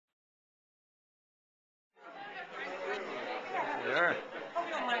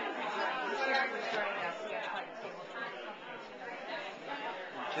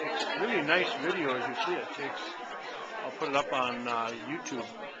nice video as you see it. I'll put it up on YouTube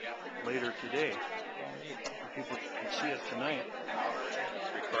later today. People can see it tonight. It's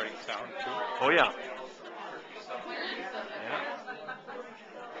recording sound too. Oh yeah.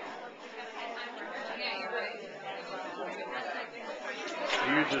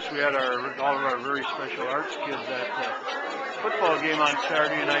 We had all of our very special arts kids at the football game on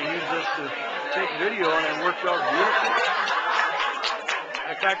Saturday, and I used this to take video, and it worked out beautifully.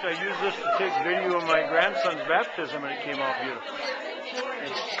 In fact, I used this to take video of my grandson's baptism, and it came out beautiful.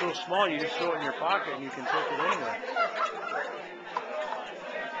 It's so small, you just throw it in your pocket, and you can take it anywhere.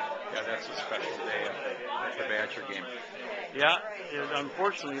 Yeah, that's a special day at the Badger game. Yeah,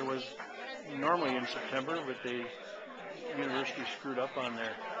 unfortunately, it was normally in September, but the university screwed up on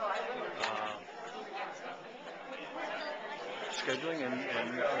their scheduling, and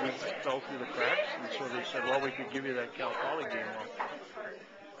we fell through the cracks, and so they said, well, we could give you that Cal Poly game. Well,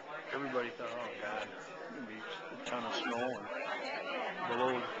 everybody thought, oh God, it's going to be a ton of snow and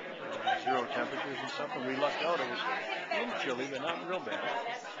below zero temperatures and stuff, and we lucked out. It was a little chilly, but not real bad.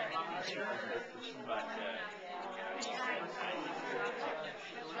 Let's see if I can get this one.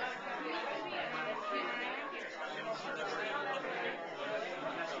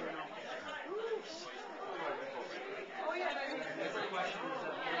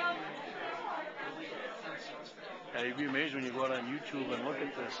 Yeah, you'd be amazed when you go out on YouTube and look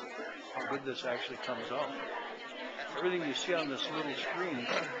at this, how good this actually comes out. Everything you see on this little screen,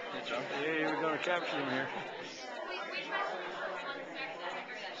 hey, we're going to capture them here.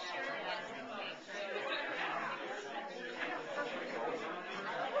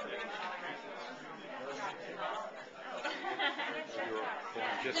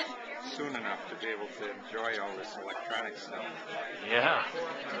 Just soon enough to be able to enjoy all this electronic stuff. Yeah.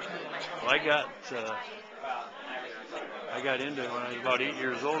 Well, I got into, when I was about 8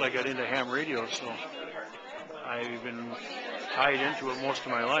 years old, I got into ham radio, so I've been tied into it most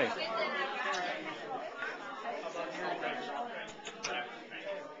of my life.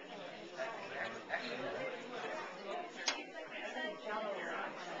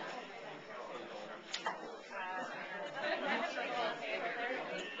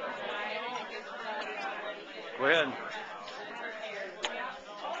 Go ahead.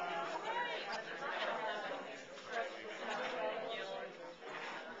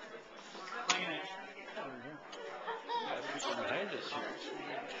 Behind us.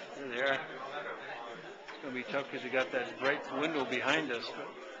 There they are. It's going to be tough because you got that bright window behind us. But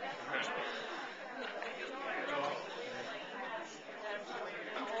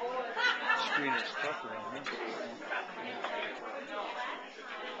the screen is tough around here.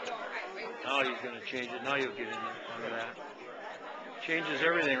 Now he's going to change it. Now you'll get in under that. Changes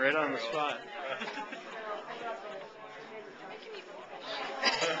everything right on the spot.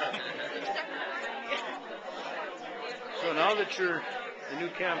 So now that you're the new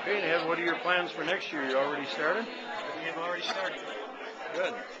campaign ahead, what are your plans for next year? You already started? We have already started.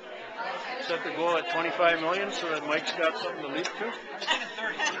 Good. Set the goal at 25 million so that Mike's got something to leap to? I was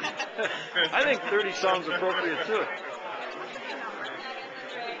thinking 30. I think 30 sounds appropriate too.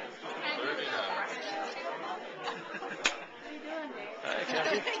 Hi,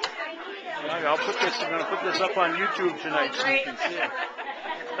 Kathy. I'm going to put this up on YouTube tonight so you can see it.